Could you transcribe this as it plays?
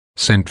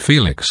Saint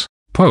Felix,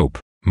 Pope,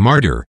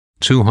 Martyr,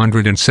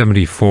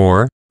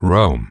 274,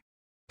 Rome.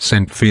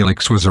 Saint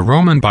Felix was a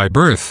Roman by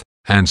birth,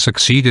 and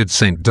succeeded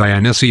Saint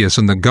Dionysius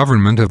in the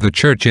government of the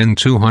Church in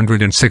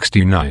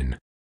 269.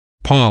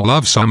 Paul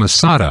of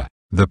Samosata,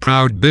 the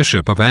proud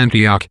bishop of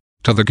Antioch,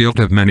 to the guilt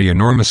of many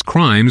enormous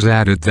crimes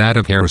added that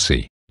of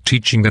heresy,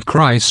 teaching that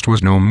Christ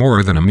was no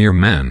more than a mere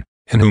man,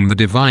 in whom the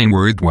divine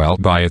word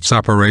dwelt by its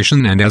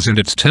operation and as in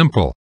its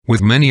temple, with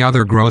many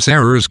other gross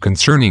errors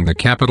concerning the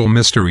capital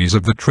mysteries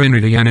of the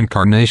Trinity and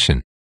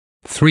Incarnation.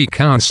 3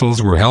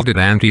 councils were held at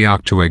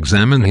Antioch to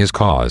examine his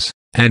cause,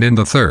 and in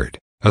the third,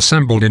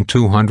 assembled in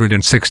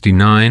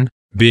 269,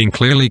 being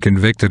clearly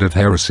convicted of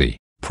heresy,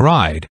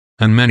 pride,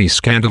 and many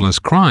scandalous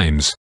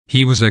crimes,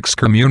 he was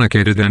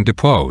excommunicated and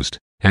deposed,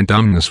 and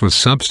Domnus was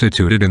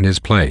substituted in his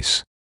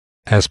place.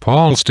 As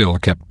Paul still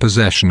kept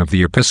possession of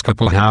the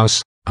episcopal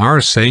house, our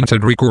saint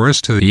had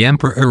recourse to the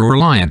Emperor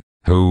Aurelian,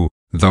 who,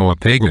 though a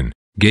pagan,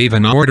 gave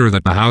an order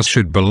that the house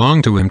should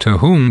belong to him, to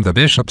whom the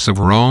bishops of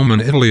Rome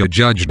and Italy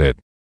adjudged it.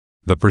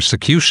 The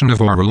persecution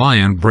of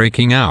Aurelian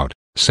breaking out,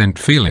 Saint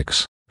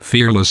Felix,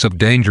 fearless of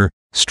danger,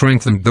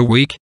 strengthened the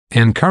weak,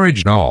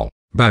 encouraged all,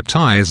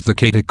 baptized the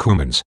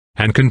catechumens,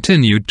 and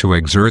continued to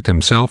exert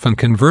himself in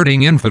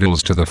converting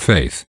infidels to the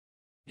faith.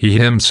 He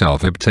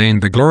himself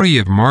obtained the glory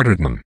of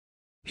martyrdom.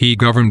 He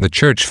governed the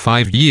Church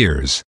 5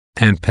 years,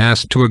 and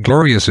passed to a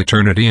glorious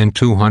eternity in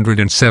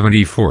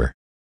 274.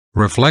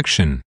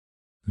 Reflection.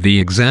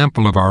 The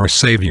example of our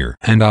Savior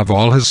and of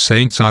all his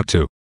saints ought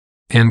to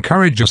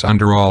encourage us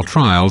under all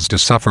trials to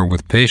suffer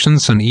with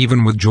patience and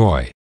even with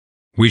joy.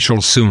 We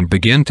shall soon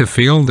begin to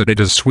feel that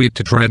it is sweet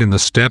to tread in the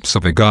steps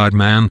of a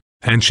God-man,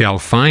 and shall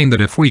find that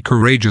if we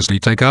courageously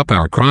take up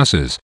our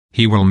crosses,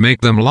 he will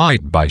make them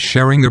light by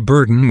sharing the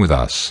burden with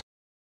us.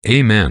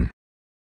 Amen.